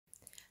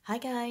Hi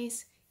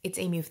guys, it's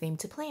Amy with Name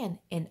to Plan,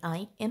 and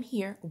I am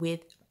here with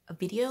a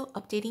video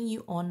updating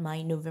you on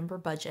my November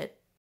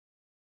budget.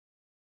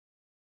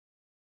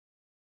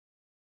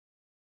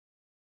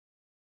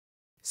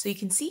 So you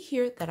can see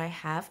here that I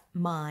have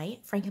my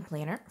Franken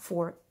planner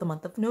for the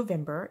month of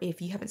November.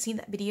 If you haven't seen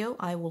that video,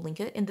 I will link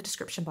it in the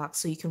description box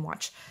so you can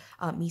watch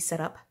me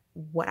set up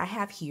what I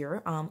have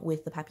here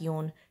with the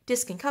Papillon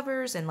disc and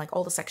covers and like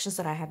all the sections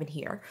that I have in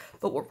here.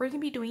 But what we're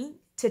going to be doing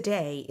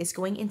today is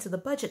going into the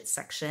budget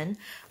section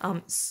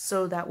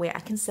so that way I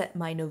can set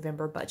my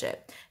November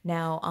budget.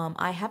 Now,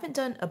 I haven't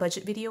done a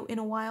budget video in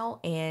a while,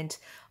 and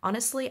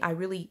honestly, I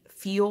really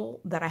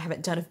feel that I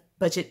haven't done a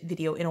budget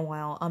video in a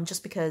while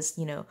just because,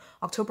 you know,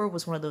 October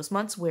was one of those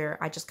months where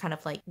I just kind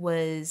of like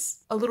was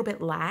a little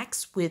bit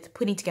lax with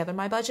putting together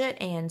my budget,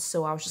 and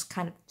so I was just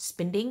kind of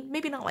spending,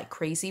 maybe not like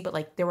crazy, but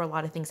like there were a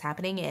lot of things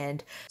happening,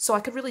 and so I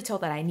could really tell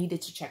that I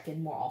needed to check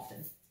in more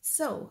often.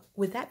 So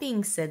with that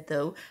being said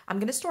though, I'm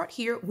going to start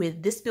here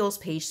with this bills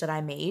page that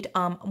I made.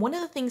 One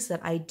of the things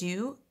that I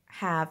do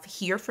have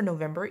here for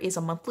November is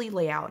a monthly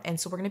layout, and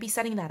so we're going to be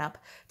setting that up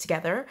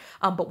together.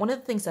 But one of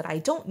the things that I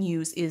don't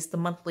use is the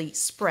monthly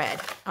spread,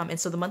 and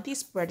so the monthly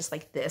spread is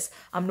like this.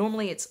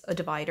 Normally it's a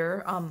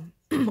divider,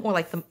 or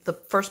like the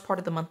first part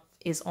of the month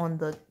is on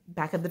the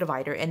back of the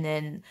divider, and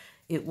then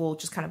it will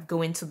just kind of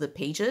go into the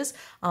pages.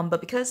 But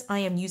because I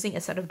am using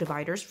a set of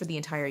dividers for the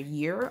entire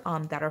year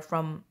that are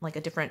from like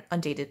a different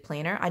undated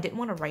planner, I didn't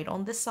want to write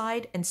on this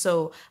side, and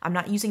so I'm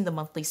not using the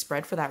monthly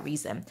spread for that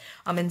reason.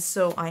 And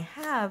so I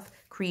have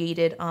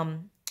created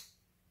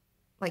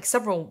like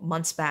several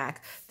months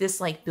back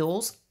this like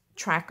bills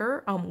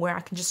tracker where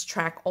I can just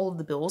track all of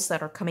the bills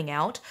that are coming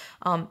out.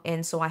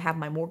 And so I have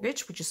my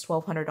mortgage, which is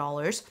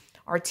 $1,200,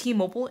 our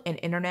T-Mobile and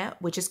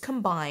internet, which is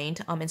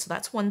combined, and so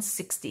that's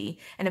 $160.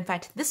 And in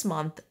fact, this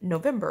month,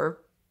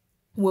 November,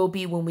 will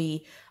be when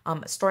we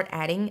start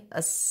adding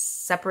a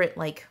separate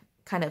like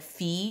kind of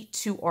fee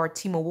to our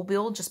T-Mobile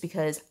bill, just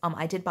because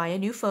I did buy a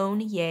new phone,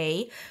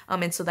 yay,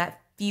 and so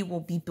that fee will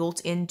be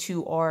built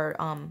into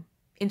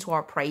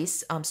our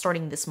price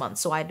starting this month.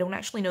 So I don't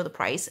actually know the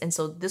price, and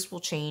so this will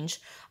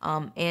change,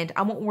 and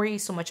I won't worry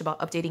so much about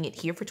updating it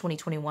here for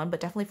 2021, but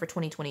definitely for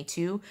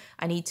 2022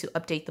 I need to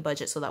update the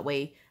budget so that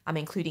way I'm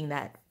including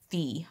that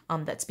fee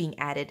that's being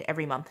added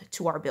every month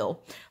to our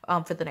bill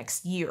for the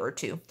next year or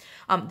two.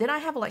 Then I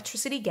have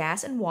electricity,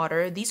 gas, and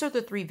water. These are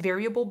the three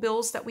variable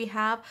bills that we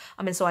have,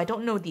 and so I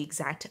don't know the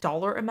exact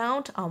dollar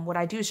amount. What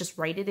I do is just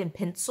write it in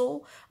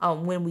pencil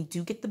when we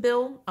do get the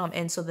bill,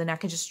 and so then I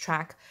can just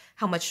track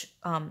how much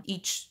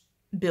each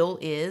bill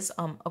is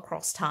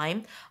across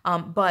time.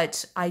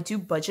 But I do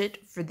budget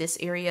for this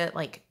area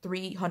like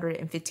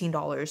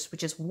 $315,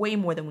 which is way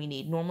more than we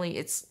need. Normally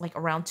it's like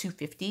around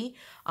 $250,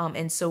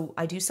 and so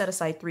I do set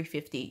aside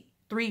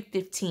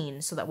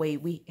 $315 so that way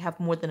we have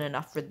more than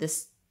enough for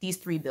these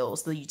three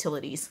bills, the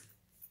utilities.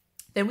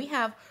 Then we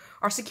have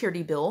our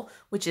security bill,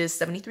 which is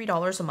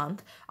 $73 a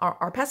month.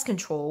 Our pest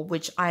control,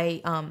 which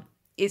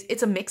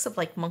it's a mix of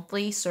like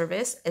monthly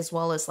service as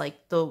well as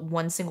like the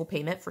one single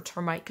payment for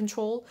termite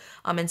control.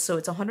 And so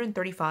it's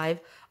 $135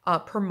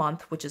 per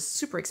month, which is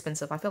super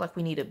expensive. I feel like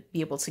we need to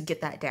be able to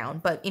get that down.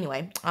 But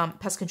anyway,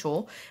 pest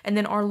control. And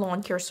then our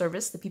lawn care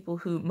service, the people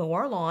who mow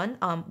our lawn,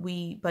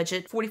 we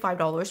budget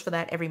 $45 for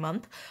that every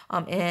month.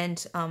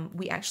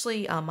 We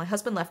actually, my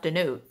husband left a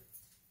note.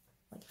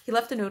 He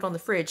left a note on the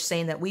fridge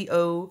saying that we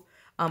owe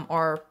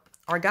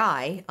our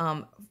guy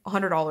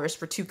 $100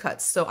 for 2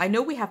 cuts. So I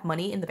know we have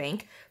money in the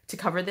bank to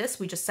cover this.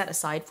 We just set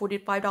aside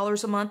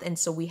 $45 a month, and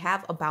so we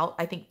have about,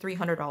 I think,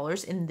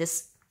 $300 in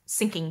this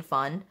sinking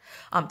fund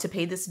to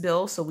pay this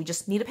bill. So we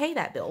just need to pay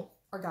that bill.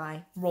 Our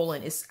guy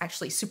Roland is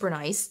actually super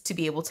nice to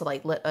be able to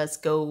like let us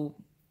go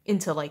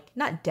into like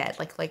not debt,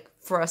 like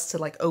for us to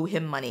like owe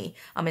him money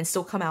and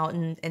still come out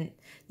and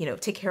you know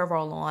take care of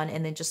our lawn,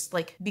 and then just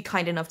like be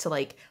kind enough to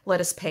like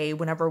let us pay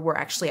whenever we're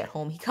actually at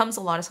home. He comes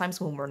a lot of times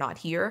when we're not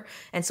here,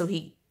 and so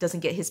he doesn't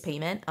get his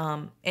payment,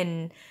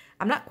 and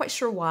I'm not quite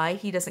sure why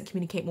he doesn't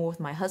communicate more with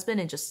my husband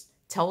and just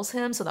tells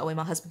him so that way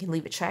my husband can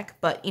leave a check.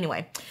 But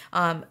anyway,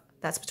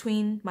 that's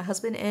between my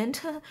husband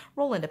and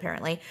Roland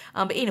apparently.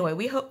 But anyway,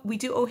 we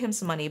do owe him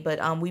some money,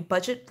 but we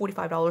budget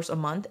 $45 a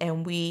month,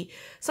 and we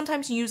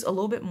sometimes use a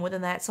little bit more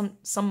than that.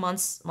 Some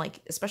months,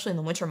 like especially in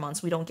the winter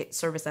months, we don't get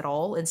service at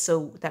all, and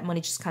so that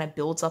money just kind of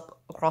builds up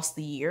across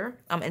the year.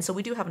 And so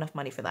we do have enough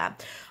money for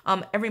that.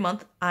 Every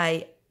month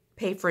I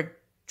pay for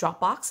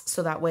Dropbox,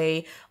 so that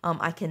way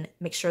I can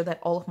make sure that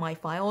all of my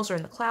files are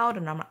in the cloud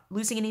and I'm not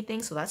losing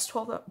anything. So that's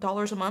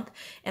 $12 a month,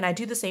 and I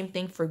do the same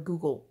thing for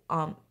Google.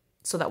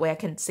 So that way I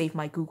can save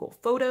my Google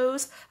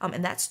Photos,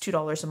 and that's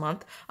 $2 a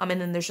month. And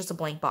then there's just a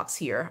blank box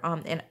here.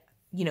 And,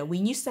 you know, we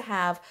used to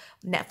have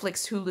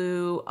Netflix,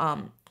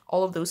 Hulu,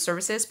 all of those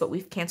services, but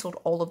we've canceled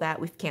all of that.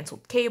 We've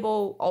canceled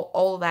cable.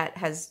 All of that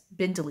has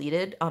been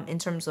deleted in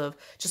terms of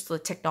just the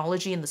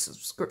technology and the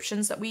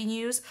subscriptions that we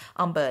use.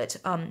 But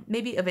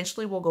maybe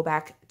eventually we'll go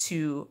back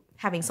to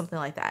having something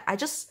like that. I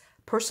just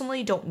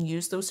personally don't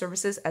use those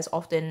services as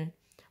often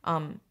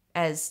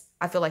as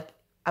I feel like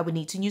I would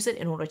need to use it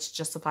in order to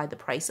justify the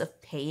price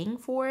of paying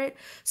for it.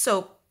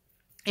 So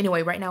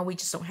anyway, right now we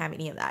just don't have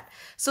any of that.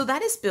 So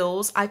that is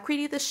bills. I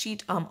created this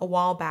sheet a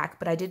while back,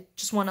 but I did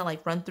just want to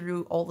like run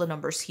through all the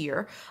numbers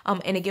here.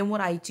 And again,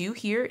 what I do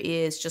here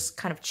is just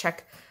kind of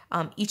check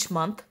each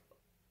month,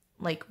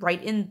 like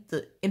write in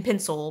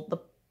pencil the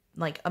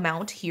like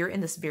amount here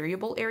in this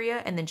variable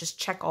area, and then just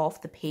check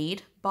off the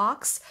paid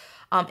box.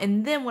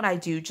 And then what I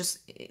do, just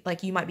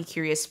like you might be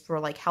curious for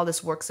like how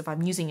this works if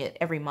I'm using it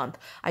every month,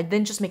 I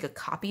then just make a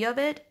copy of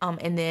it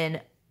and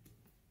then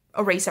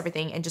erase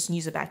everything and just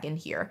use it back in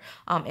here.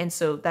 And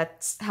so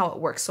that's how it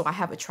works. So I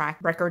have a track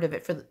record of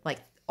it for like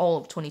all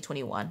of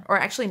 2021, or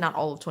actually not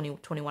all of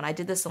 2021. I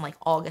did this in like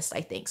August, I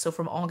think. So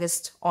from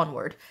August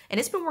onward, and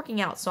it's been working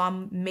out. So I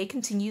may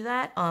continue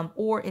that,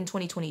 or in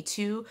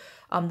 2022,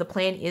 the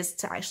plan is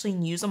to actually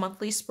use a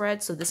monthly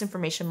spread. So this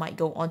information might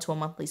go onto a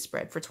monthly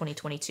spread for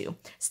 2022.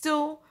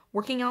 Still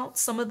working out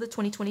some of the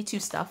 2022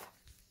 stuff.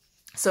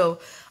 So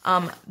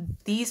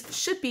these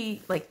should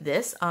be like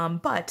this,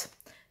 but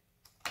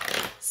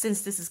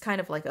since this is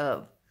kind of like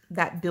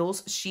that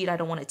bills sheet, I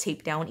don't want to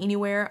tape down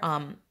anywhere.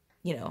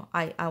 You know,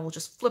 I will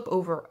just flip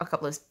over a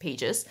couple of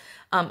pages.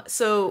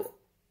 So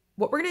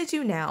what we're going to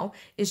do now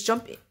is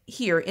jump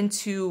here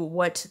into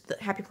what the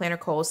Happy Planner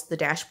calls the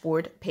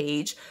dashboard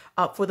page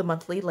for the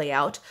monthly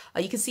layout.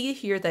 You can see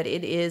here that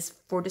it is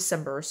for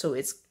December, so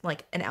it's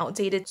like an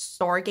outdated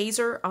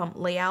Stargazer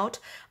layout.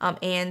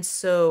 And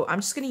so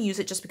I'm just going to use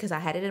it just because I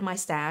had it in my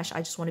stash.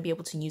 I just want to be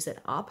able to use it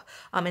up.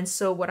 And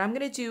so what I'm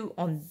going to do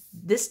on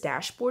this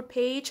dashboard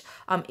page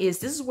is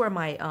this is where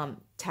my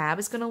tab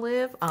is going to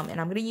live. And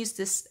I'm going to use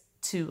this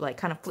to like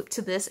kind of flip to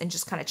this and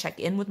just kind of check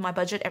in with my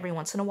budget every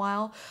once in a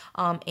while.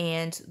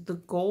 And the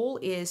goal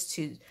is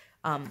to,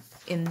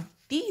 in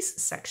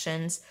these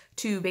sections,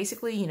 to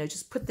basically, you know,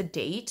 just put the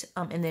date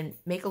and then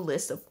make a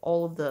list of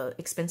all of the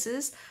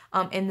expenses.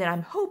 And then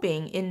I'm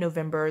hoping in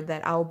November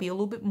that I'll be a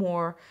little bit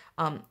more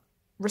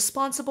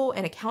responsible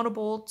and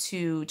accountable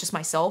to just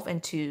myself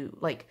and to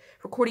like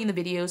recording the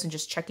videos and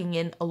just checking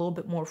in a little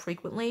bit more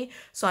frequently.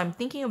 So I'm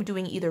thinking of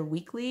doing either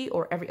weekly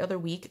or every other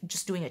week,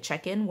 just doing a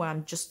check-in where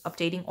I'm just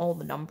updating all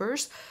the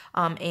numbers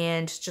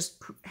and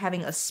just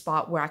having a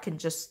spot where I can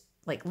just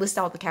like list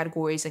out the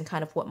categories and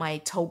kind of what my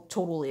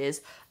total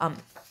is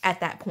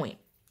at that point.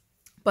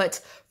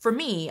 But for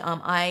me,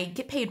 I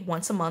get paid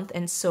once a month,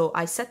 and so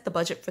I set the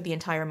budget for the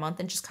entire month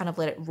and just kind of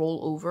let it roll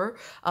over.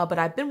 But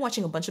I've been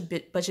watching a bunch of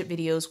budget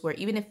videos where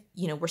even if,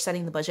 you know, we're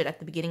setting the budget at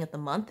the beginning of the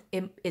month,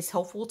 it's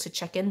helpful to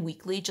check in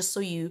weekly just so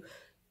you,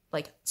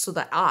 like, so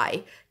that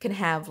I can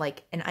have,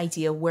 like, an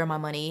idea where my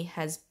money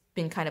has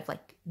been kind of,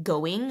 like,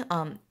 going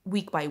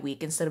week by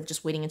week instead of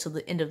just waiting until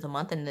the end of the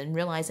month and then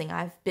realizing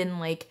I've been,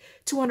 like,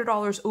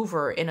 $200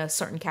 over in a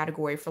certain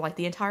category for, like,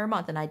 the entire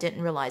month and I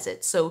didn't realize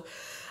it. So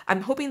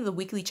I'm hoping the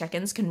weekly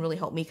check-ins can really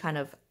help me kind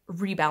of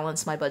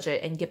rebalance my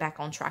budget and get back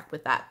on track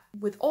with that.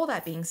 With all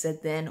that being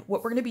said then,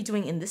 what we're going to be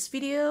doing in this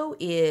video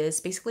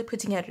is basically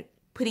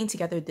putting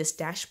together this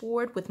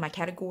dashboard with my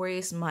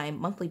categories, my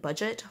monthly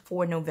budget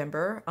for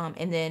November,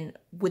 and then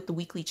with the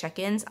weekly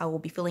check-ins, I will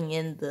be filling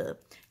in the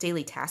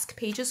daily task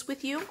pages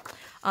with you.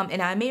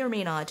 And I may or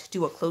may not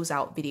do a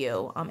closeout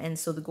video. And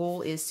so the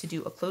goal is to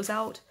do a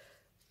closeout.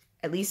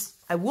 At least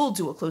I will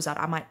do a closeout.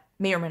 I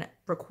may or may not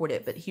record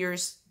it, but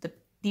here's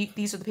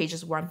these are the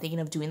pages where I'm thinking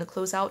of doing the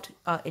closeout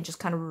and just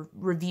kind of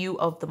review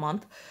of the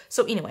month.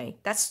 So anyway,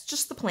 that's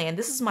just the plan.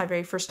 This is my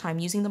very first time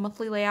using the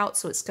monthly layout,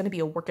 so it's going to be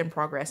a work in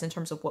progress in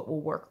terms of what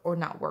will work or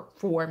not work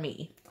for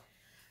me.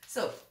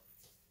 So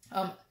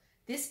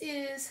this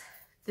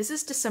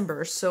is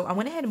December, so I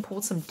went ahead and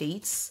pulled some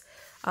dates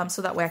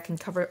so that way I can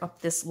cover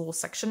up this little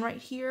section right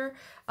here.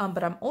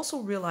 But I'm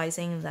also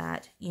realizing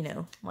that, you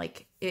know,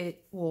 like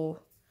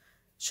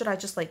should I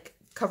just like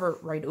cover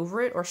right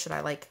over it, or should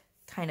I like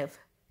kind of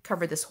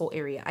cover this whole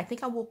area? I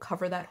think I will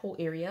cover that whole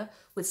area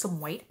with some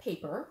white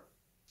paper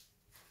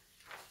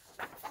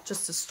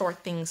just to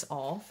start things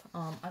off.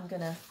 I'm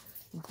gonna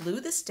glue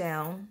this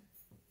down.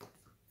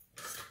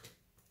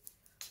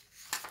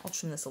 I'll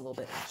trim this a little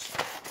bit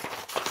actually.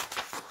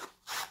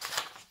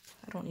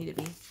 I don't need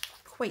to be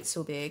quite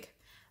so big.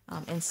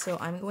 And so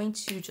I'm going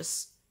to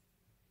just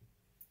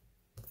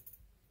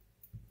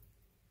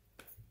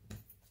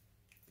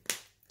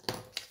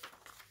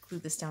glue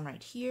this down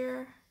right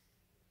here.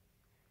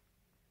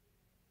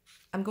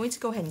 I'm going to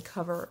go ahead and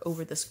cover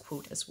over this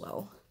quote as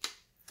well.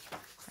 All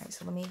right,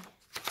 so let me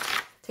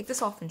take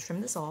this off and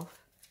trim this off.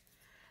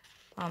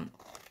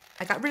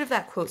 I got rid of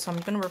that quote, so I'm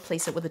going to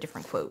replace it with a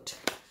different quote.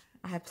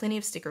 I have plenty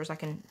of stickers. I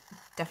can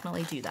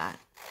definitely do that.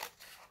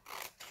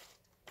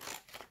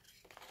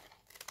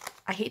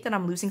 I hate that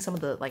I'm losing some of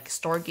the like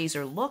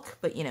Stargazer look,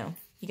 but you know,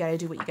 you got to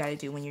do what you got to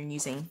do when you're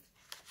using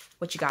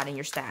what you got in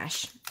your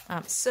stash.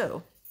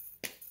 So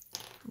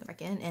go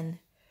back in and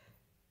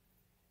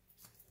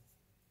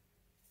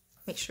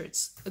make sure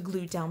it's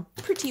glued down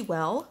pretty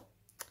well.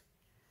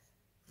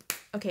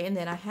 Okay, and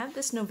then I have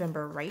this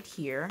November right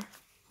here.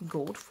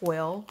 Gold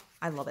foil.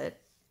 I love it.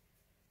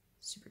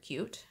 Super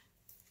cute.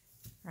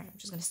 All right, I'm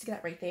just going to stick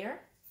that right there.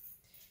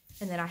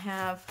 And then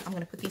I'm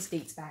gonna put these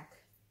dates back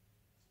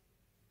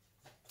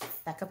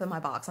up in my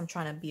box. I'm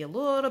trying to be a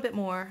little bit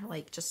more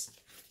like just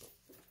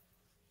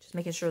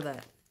making sure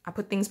that I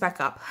put things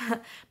back up.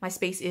 My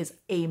space is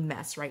a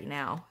mess right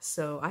now,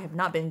 so I have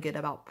not been good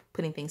about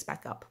putting things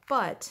back up,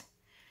 but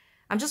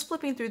I'm just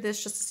flipping through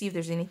this just to see if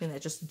there's anything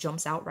that just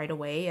jumps out right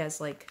away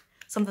as like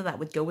something that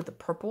would go with the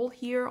purple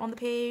here on the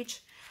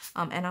page.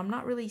 And I'm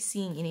not really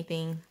seeing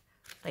anything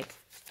like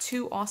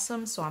too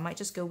awesome, so I might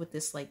just go with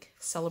this like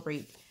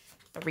celebrate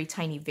every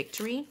tiny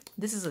victory.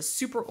 This is a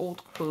super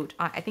old quote.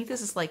 I think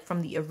this is like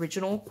from the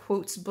original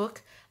quotes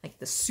book, like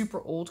the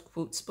super old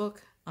quotes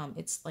book.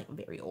 It's like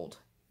very old,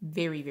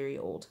 very, very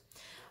old.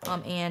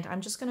 And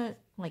I'm just gonna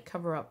like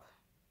cover up.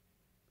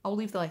 I'll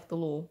leave the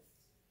little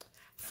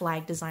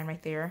flag design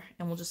right there,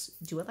 and we'll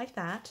just do it like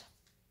that.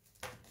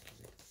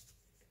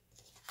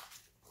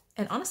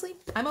 And honestly,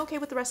 I'm okay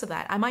with the rest of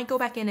that. I might go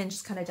back in and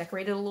just kind of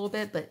decorate it a little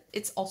bit, but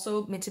it's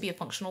also meant to be a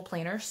functional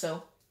planner,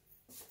 so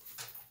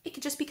it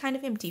could just be kind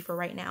of empty for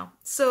right now.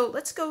 So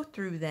let's go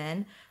through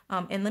then.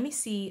 And let me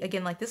see,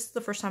 again, like this is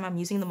the first time I'm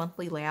using the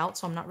monthly layout,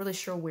 so I'm not really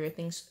sure where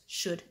things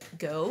should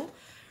go.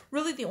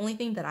 Really, the only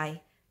thing that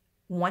I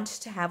want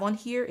to have on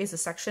here is a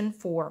section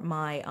for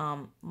my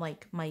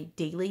like my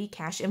daily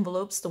cash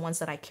envelopes, the ones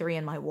that I carry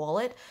in my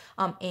wallet,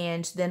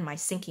 and then my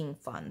sinking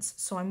funds.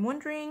 So I'm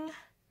wondering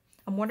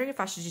if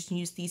I should just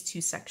use these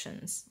two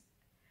sections,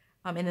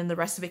 and then the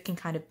rest of it can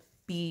kind of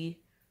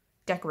be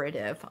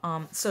decorative.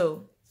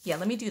 So yeah,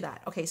 let me do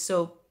that. Okay,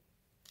 so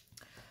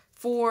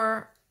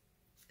for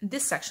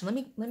this section,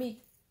 let me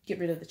get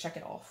rid of the check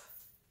it off.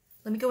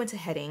 Let me go into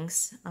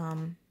headings.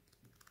 I'm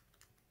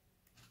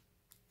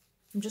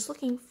just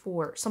looking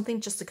for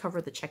something just to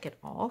cover the check it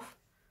off.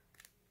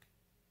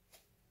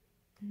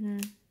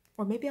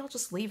 Or maybe I'll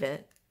just leave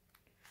it.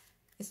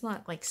 It's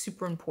not like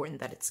super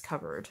important that it's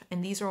covered.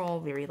 And these are all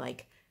very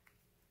like,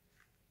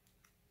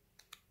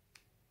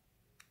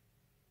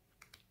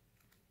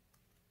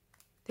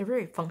 they're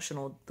very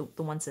functional,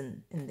 the ones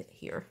in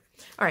here.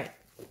 All right,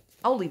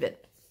 I'll leave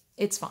it.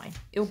 It's fine.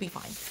 It'll be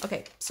fine.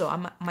 Okay, so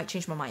I might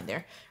change my mind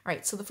there. All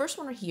right, so the first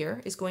one right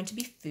here is going to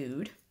be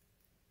food.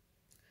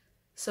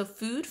 So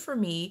food for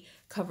me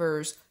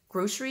covers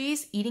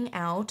groceries, eating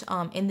out,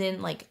 and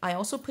then like I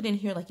also put in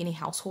here like any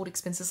household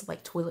expenses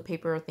like toilet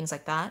paper or things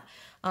like that.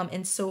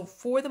 And so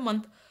for the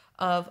month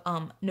of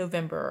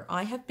November,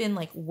 I have been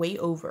like way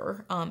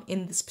over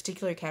in this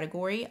particular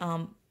category.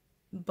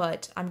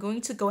 But I'm going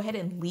to go ahead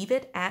and leave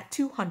it at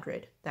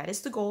 200. That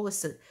is the goal,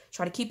 is to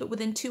try to keep it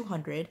within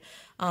 200.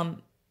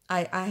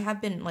 I have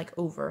been like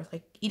over,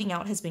 like eating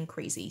out has been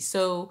crazy.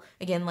 So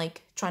again,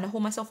 like trying to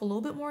hold myself a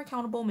little bit more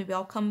accountable. Maybe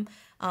I'll come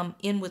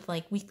in with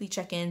like weekly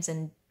check-ins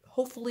and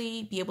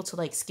hopefully be able to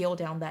like scale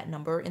down that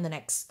number in the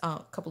next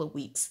couple of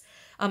weeks.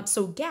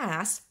 So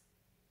gas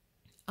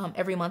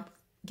every month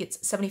gets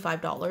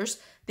 $75.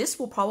 This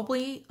will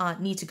probably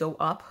need to go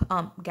up.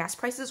 Gas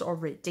prices are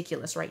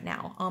ridiculous right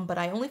now. But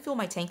I only fill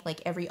my tank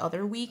like every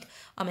other week.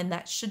 And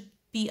that should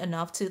be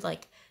enough to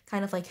like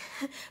kind of like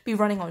be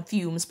running on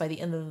fumes by the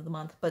end of the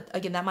month. But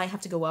again, that might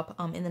have to go up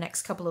in the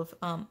next couple of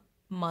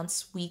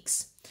months,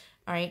 weeks.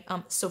 All right.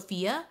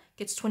 Sophia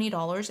gets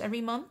 $20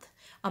 every month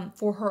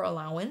for her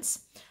allowance.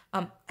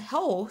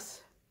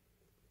 Health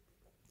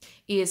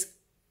is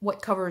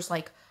what covers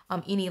like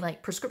any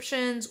like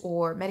prescriptions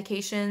or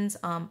medications,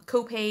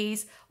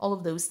 co-pays, all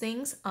of those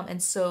things.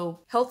 And so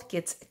health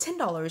gets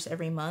 $10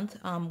 every month,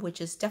 which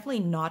is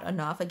definitely not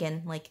enough.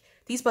 Again, like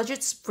these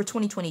budgets for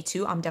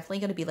 2022, I'm definitely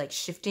going to be like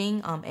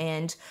shifting.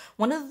 And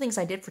one of the things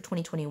I did for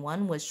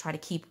 2021 was try to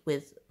keep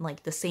with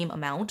like the same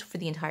amount for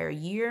the entire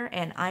year.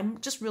 And I'm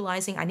just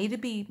realizing I need to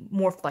be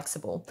more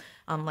flexible.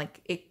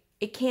 Like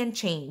it can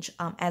change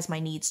as my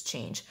needs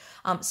change.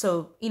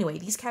 So anyway,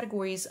 these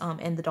categories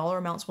and the dollar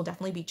amounts will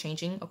definitely be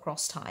changing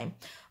across time.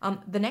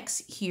 The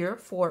next here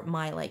for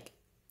my like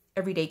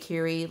everyday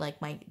carry,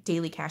 like my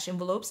daily cash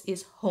envelopes,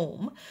 is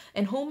home.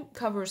 And home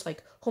covers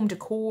like home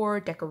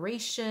decor,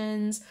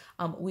 decorations.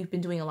 We've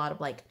been doing a lot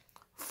of like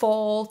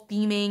fall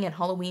theming and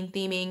Halloween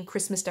theming,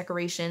 Christmas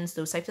decorations,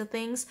 those types of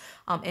things.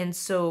 And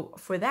so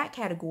for that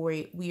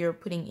category, we are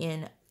putting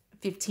in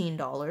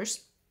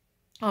 $15.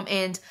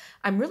 And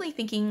I'm really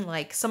thinking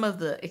like some of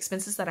the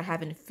expenses that I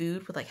have in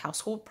food with like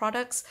household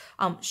products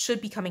should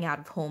be coming out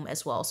of home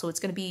as well. So it's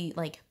going to be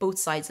like both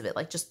sides of it,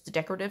 like just the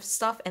decorative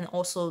stuff and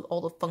also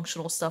all the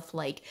functional stuff,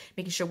 like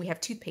making sure we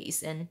have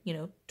toothpaste and, you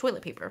know,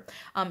 toilet paper.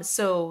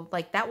 So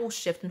like that will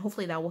shift, and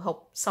hopefully that will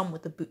help some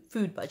with the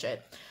food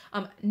budget.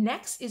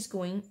 Next is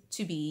going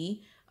to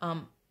be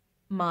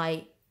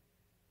my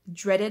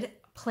dreaded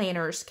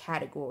planners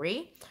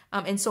category.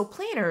 And so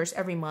planners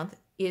every month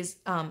is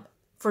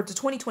for the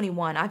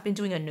 2021, I've been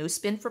doing a no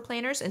spend for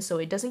planners, and so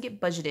it doesn't get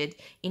budgeted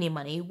any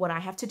money. What I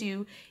have to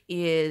do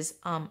is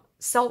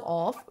sell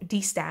off,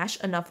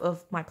 destash enough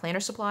of my planner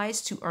supplies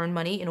to earn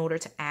money in order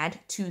to add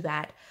to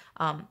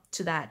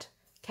that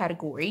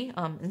category.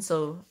 And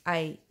so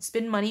I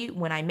spend money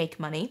when I make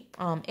money.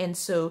 And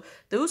so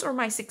those are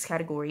my 6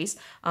 categories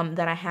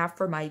that I have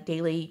for my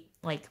daily,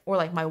 like, or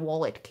like my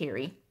wallet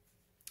carry.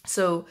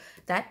 So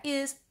that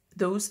is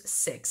those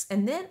 6.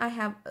 And then I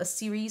have a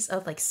series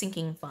of like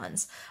sinking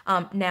funds.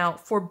 Now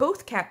for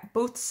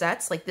both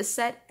sets, like this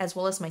set as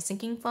well as my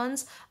sinking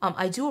funds,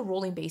 I do a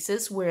rolling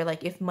basis where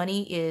like if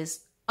money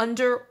is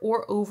under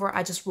or over,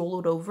 I just roll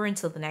it over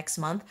until the next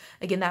month.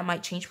 Again, that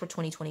might change for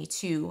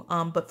 2022.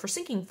 But for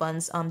sinking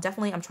funds,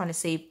 definitely I'm trying to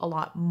save a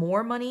lot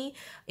more money.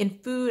 In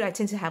food, I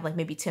tend to have like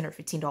maybe $10 or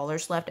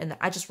 $15 left, and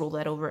I just roll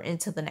that over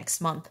into the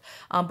next month.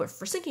 But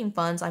for sinking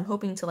funds, I'm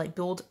hoping to like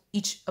build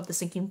each of the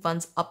sinking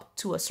funds up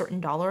to a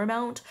certain dollar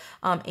amount.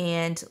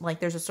 And like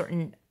there's a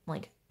certain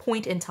like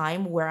point in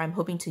time where I'm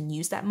hoping to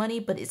use that money,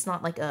 but it's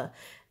not like an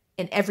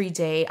every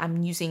day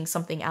I'm using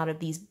something out of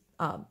these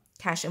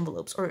cash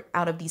envelopes or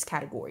out of these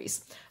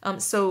categories.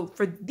 So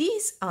for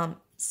these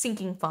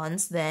sinking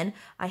funds, then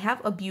I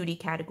have a beauty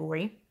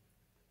category.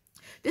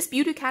 This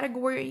beauty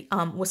category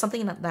was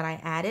something that I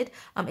added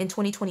in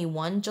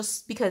 2021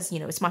 just because, you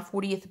know, it's my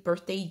 40th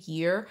birthday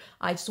year.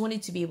 I just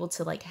wanted to be able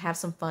to like have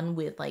some fun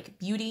with like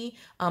beauty.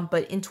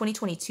 But in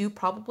 2022,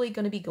 probably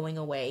going to be going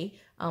away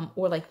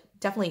or like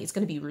definitely it's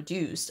going to be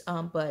reduced.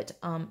 But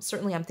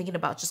certainly I'm thinking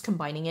about just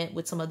combining it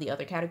with some of the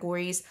other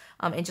categories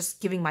and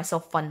just giving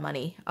myself fun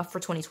money for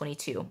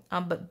 2022.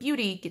 But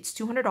beauty gets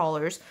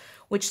 $200,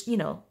 which, you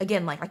know,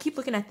 again, like I keep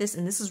looking at this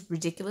and this is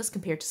ridiculous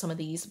compared to some of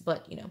these,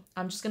 but you know,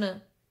 I'm just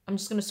gonna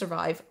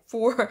survive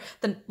for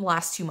the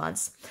last 2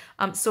 months.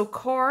 So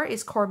car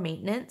is car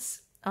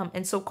maintenance.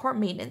 And so car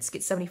maintenance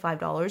gets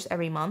 $75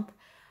 every month.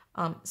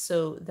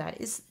 So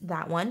that is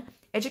that one.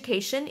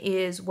 Education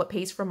is what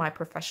pays for my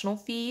professional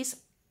fees.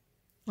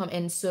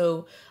 And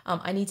so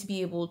I need to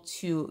be able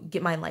to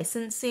get my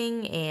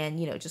licensing and,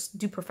 you know, just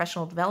do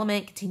professional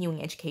development,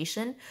 continuing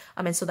education.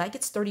 And so that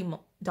gets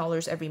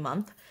 $30 every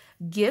month.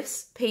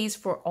 Gifts pays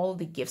for all of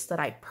the gifts that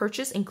I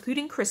purchase,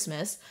 including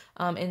Christmas.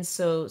 And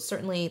so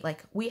certainly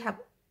like we have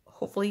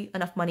hopefully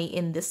enough money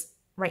in this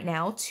right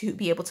now to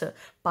be able to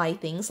buy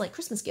things like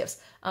Christmas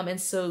gifts. And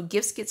so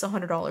gifts gets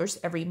 $100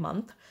 every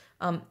month.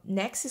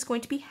 Next is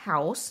going to be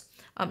house.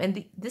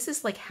 And this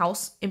is like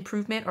house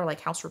improvement or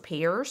like house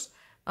repairs.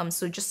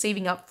 So just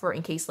saving up for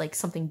in case like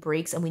something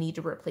breaks and we need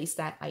to replace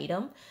that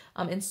item.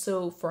 And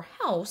so for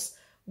house,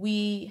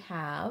 we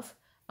have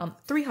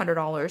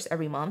 $300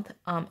 every month.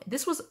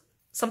 This was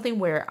something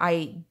where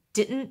I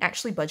didn't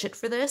actually budget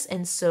for this.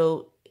 And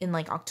so in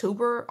like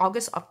October,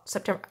 August,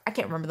 September, I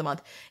can't remember the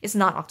month. It's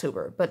not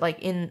October, but like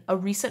in a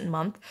recent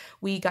month,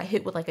 we got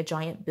hit with like a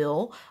giant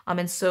bill.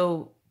 And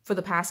so for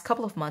the past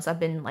couple of months, I've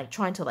been like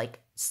trying to like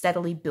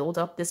steadily build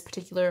up this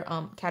particular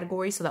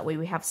category so that way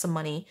we have some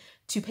money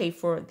to pay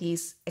for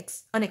these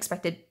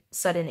unexpected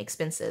sudden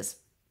expenses.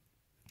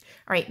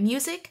 All right,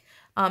 music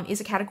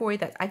is a category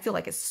that I feel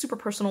like is super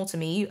personal to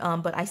me,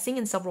 but I sing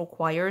in several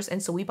choirs,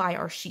 and so we buy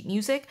our sheet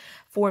music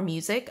for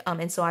music,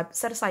 and so I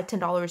set aside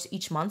 $10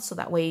 each month, so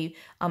that way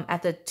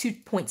at the 2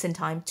 points in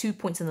time, 2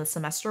 points in the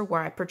semester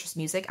where I purchase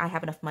music, I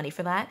have enough money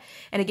for that.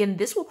 And again,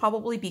 this will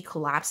probably be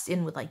collapsed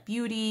in with like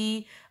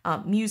beauty,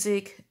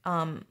 music,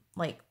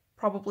 like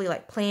probably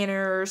like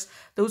planners.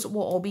 Those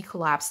will all be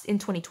collapsed in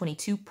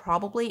 2022,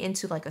 probably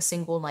into like a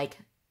single like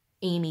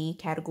Amy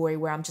category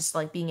where I'm just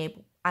like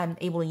I'm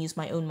able to use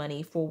my own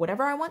money for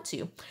whatever I want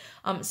to.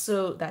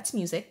 So that's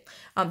music.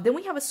 Then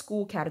we have a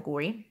school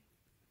category.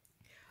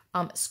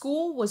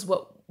 School was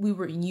what we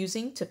were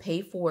using to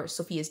pay for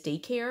Sophea's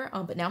daycare,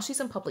 but now she's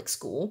in public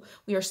school.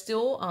 We are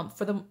still,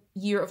 for the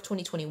year of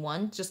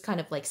 2021, just kind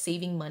of like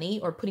saving money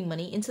or putting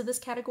money into this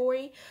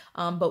category,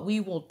 but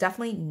we will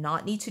definitely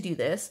not need to do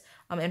this.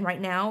 And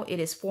right now it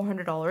is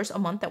 $400 a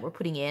month that we're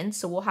putting in.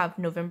 So we'll have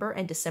November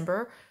and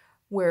December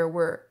where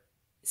we're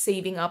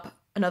saving up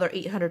another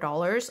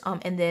 $800.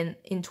 And then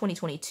in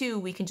 2022,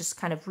 we can just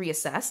kind of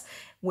reassess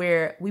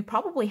where we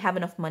probably have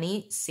enough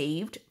money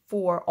saved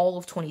for all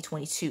of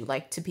 2022,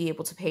 like to be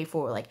able to pay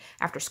for like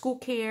after school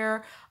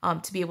care,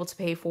 to be able to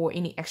pay for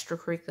any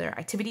extracurricular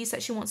activities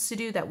that she wants to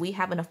do, that we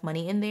have enough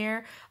money in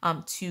there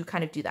to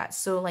kind of do that.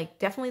 So like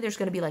definitely there's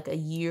going to be like a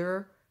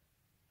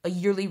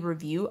yearly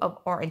review of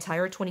our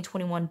entire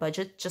 2021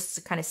 budget just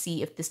to kind of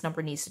see if this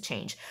number needs to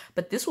change.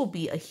 But this will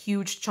be a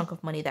huge chunk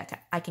of money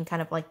that I can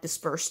kind of like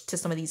disperse to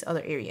some of these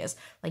other areas.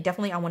 Like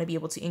definitely I want to be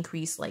able to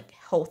increase like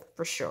health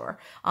for sure,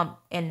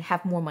 and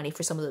have more money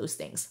for some of those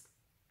things.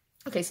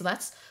 Okay, so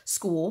that's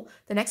school.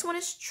 The next one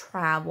is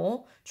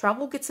travel.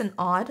 Travel gets an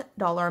odd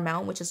dollar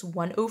amount, which is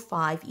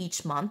 $105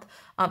 each month.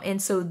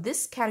 And so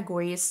this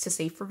category is to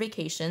save for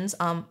vacations.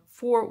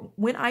 For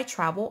when I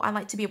travel, I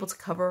like to be able to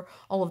cover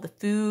all of the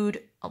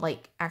food,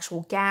 like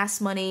actual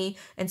gas money.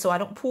 And so I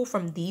don't pull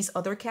from these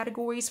other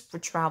categories for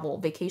travel.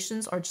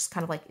 Vacations are just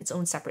kind of like its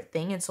own separate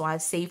thing. And so I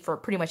save for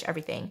pretty much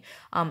everything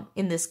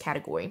in this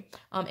category.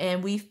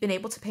 And we've been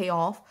able to pay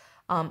off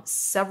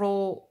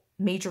several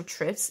major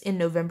trips in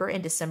November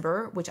and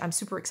December, which I'm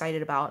super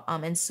excited about.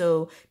 And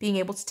so being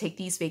able to take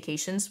these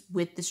vacations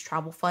with this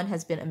travel fund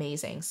has been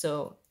amazing.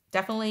 So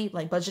definitely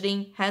like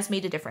budgeting has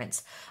made a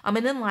difference. And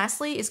then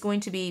lastly is going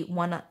to be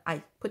one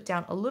I put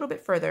down a little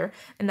bit further,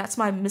 and that's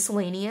my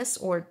miscellaneous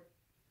or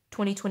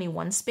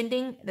 2021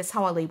 spending. That's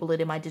how I label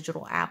it in my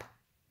digital app.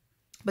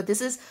 But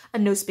this is a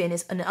no spin,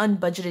 it's an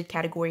unbudgeted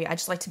category. I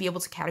just like to be able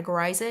to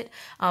categorize it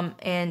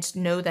and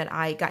know that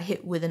I got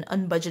hit with an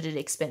unbudgeted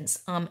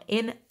expense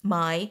in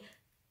my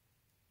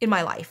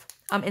life.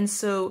 And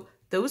so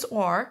those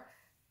are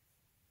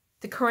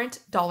the current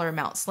dollar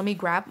amounts. Let me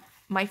grab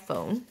my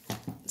phone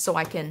so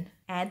I can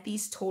add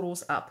these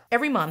totals up.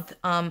 Every month,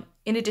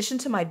 in addition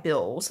to my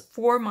bills,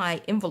 for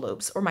my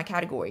envelopes or my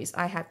categories,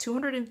 I have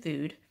 $200 in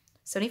food,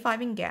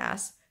 $75 in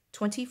gas,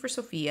 $20 for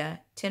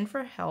Sophia, $10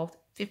 for health,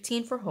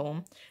 $15 for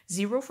home,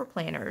 $0 for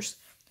planners,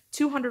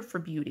 $200 for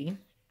beauty.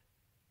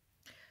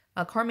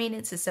 Car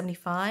maintenance is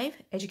 $75,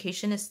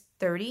 education is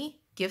 $30,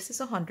 gifts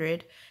is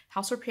 $100,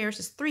 house repairs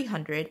is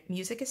 $300,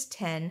 music is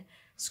 $10,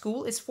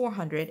 school is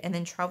 $400, and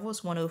then travel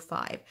is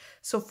 $105.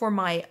 So for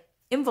my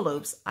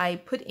envelopes, I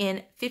put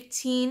in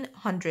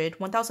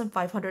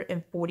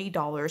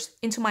 $1,540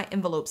 into my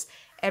envelopes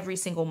every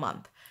single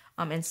month.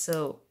 And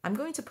so I'm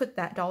going to put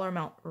that dollar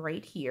amount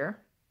right here.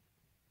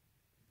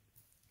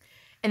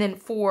 And then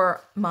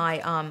for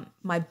my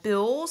my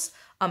bills,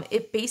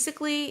 it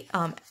basically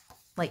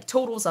like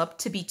totals up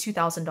to be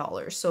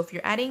 $2,000. So if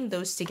you're adding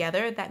those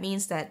together, that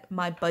means that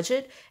my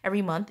budget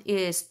every month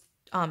is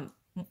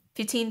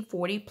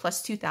 $1,540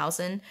 plus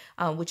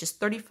 $2,000, which is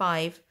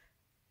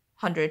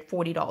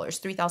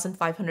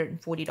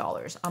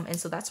 $3,540. And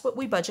so that's what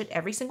we budget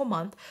every single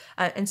month.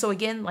 And so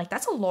again, like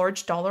that's a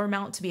large dollar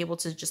amount to be able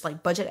to just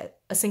like budget at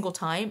a single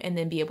time and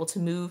then be able to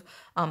move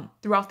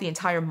throughout the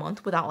entire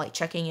month without like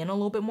checking in a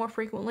little bit more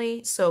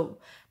frequently. So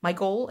my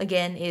goal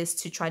again is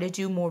to try to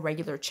do more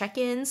regular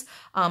check-ins.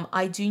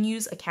 I do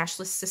use a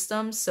cashless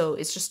system, so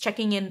it's just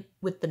checking in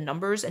with the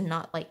numbers and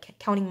not like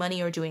counting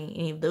money or doing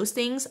any of those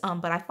things.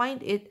 But I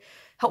find it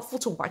helpful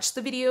to watch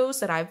the videos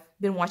that I've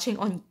been watching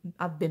on,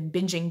 I've been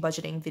binging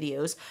budgeting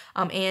videos,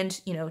 and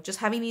you know, just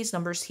having these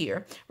numbers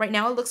here. Right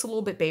now it looks a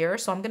little bit bare,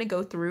 so I'm gonna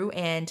go through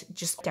and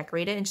just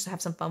decorate it and just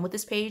have some fun with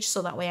this page,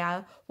 so that way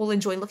I will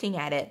enjoy looking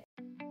at it.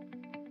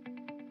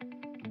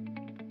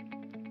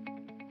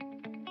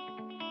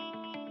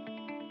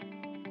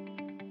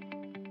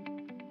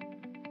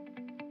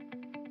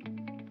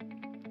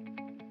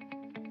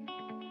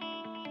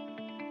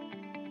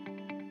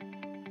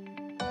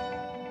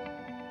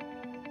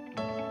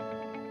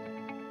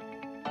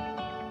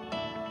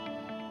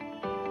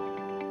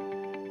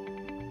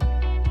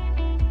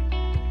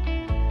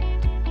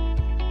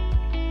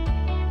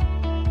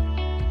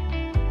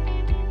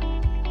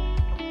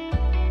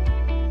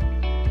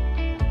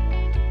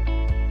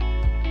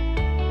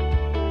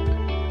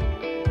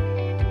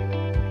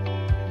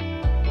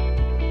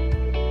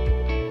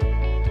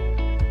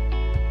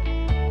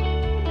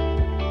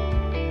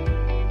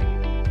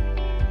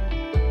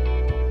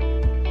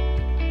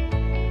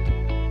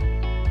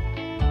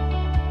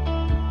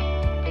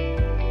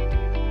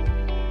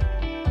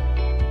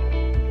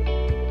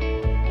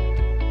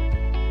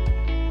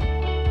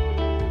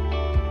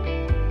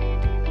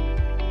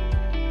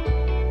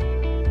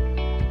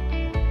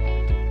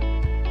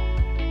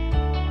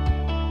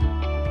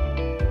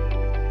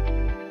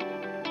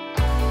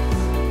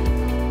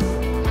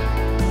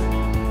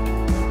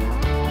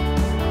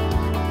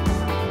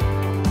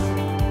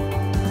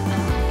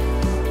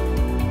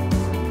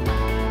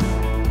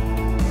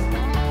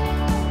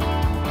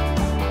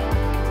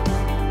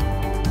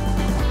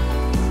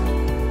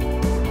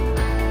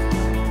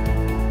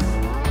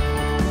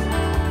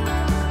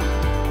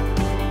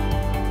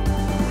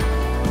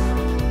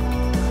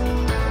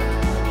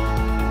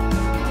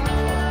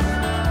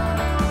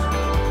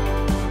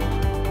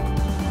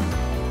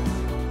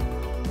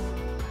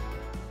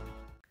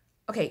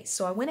 Okay,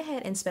 so I went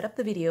ahead and sped up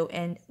the video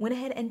and went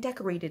ahead and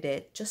decorated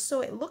it just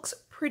so it looks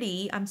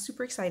pretty. I'm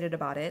super excited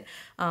about it.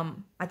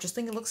 I just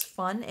think it looks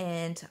fun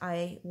and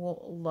I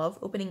will love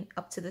opening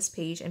up to this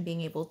page and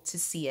being able to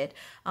see it.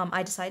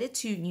 I decided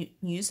to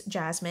use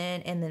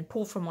Jasmine and then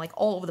pull from like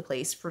all over the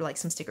place for like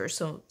some stickers.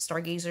 So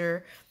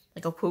Stargazer,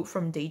 like a quote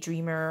from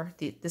Daydreamer,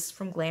 this is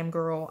from Glam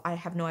Girl. I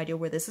have no idea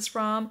where this is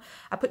from.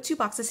 I put 2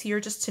 boxes here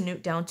just to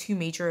note down 2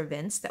 major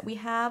events that we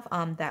have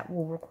that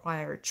will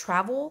require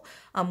travel,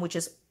 which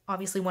is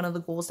obviously one of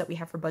the goals that we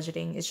have for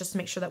budgeting, is just to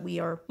make sure that we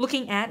are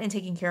looking at and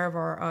taking care of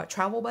our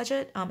travel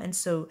budget. And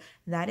so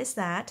that is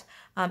that.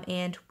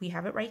 And we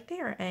have it right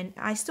there. And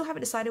I still haven't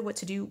decided what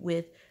to do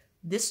with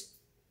this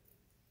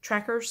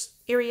trackers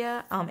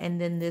area and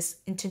then this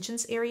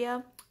intentions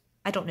area.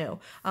 I don't know.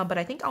 But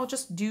I think I'll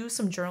just do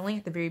some journaling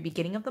at the very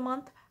beginning of the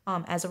month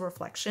as a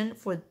reflection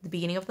for the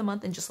beginning of the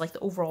month and just like the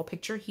overall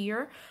picture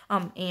here.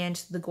 And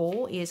the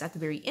goal is at the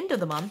very end of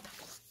the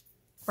month,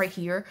 right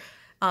here,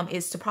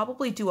 is to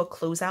probably do a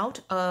closeout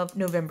of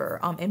November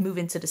and move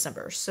into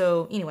December.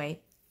 So anyway,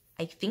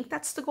 I think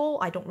that's the goal.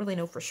 I don't really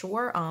know for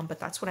sure, but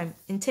that's what I'm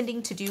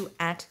intending to do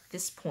at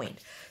this point.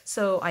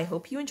 So I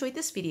hope you enjoyed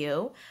this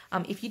video.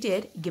 If you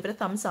did, give it a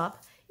thumbs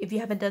up. If you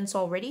haven't done so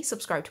already,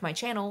 subscribe to my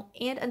channel.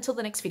 And until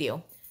the next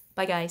video,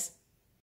 bye guys.